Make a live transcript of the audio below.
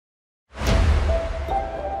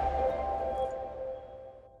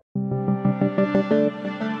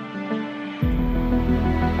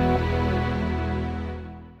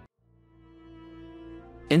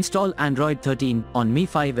Install Android 13 on Mi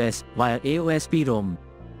 5S via AOSP ROM.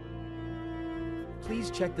 Please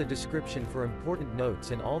check the description for important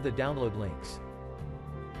notes and all the download links.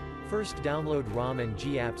 First download ROM and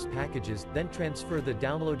GApps packages, then transfer the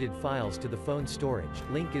downloaded files to the phone storage.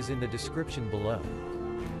 Link is in the description below.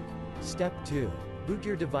 Step 2. Boot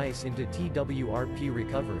your device into TWRP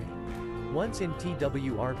recovery. Once in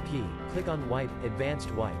TWRP, click on Wipe,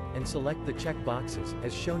 Advanced Wipe, and select the check boxes,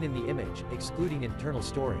 as shown in the image, excluding internal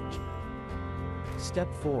storage. Step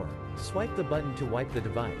 4. Swipe the button to wipe the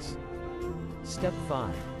device. Step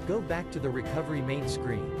 5. Go back to the recovery main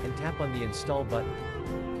screen, and tap on the Install button.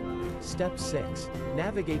 Step 6.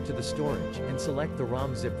 Navigate to the storage, and select the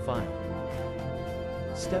ROM zip file.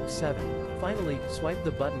 Step 7. Finally, swipe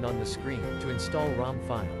the button on the screen, to install ROM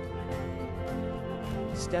file.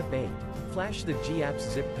 Step 8. Flash the GApps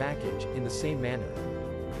zip package, in the same manner.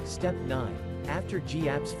 Step 9. After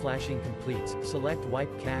GApps flashing completes, select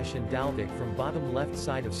Wipe Cache and Dalvik from bottom left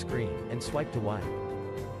side of screen, and swipe to wipe.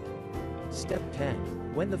 Step 10.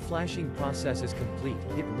 When the flashing process is complete,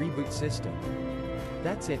 hit Reboot System.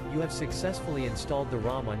 That's it, you have successfully installed the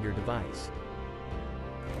ROM on your device.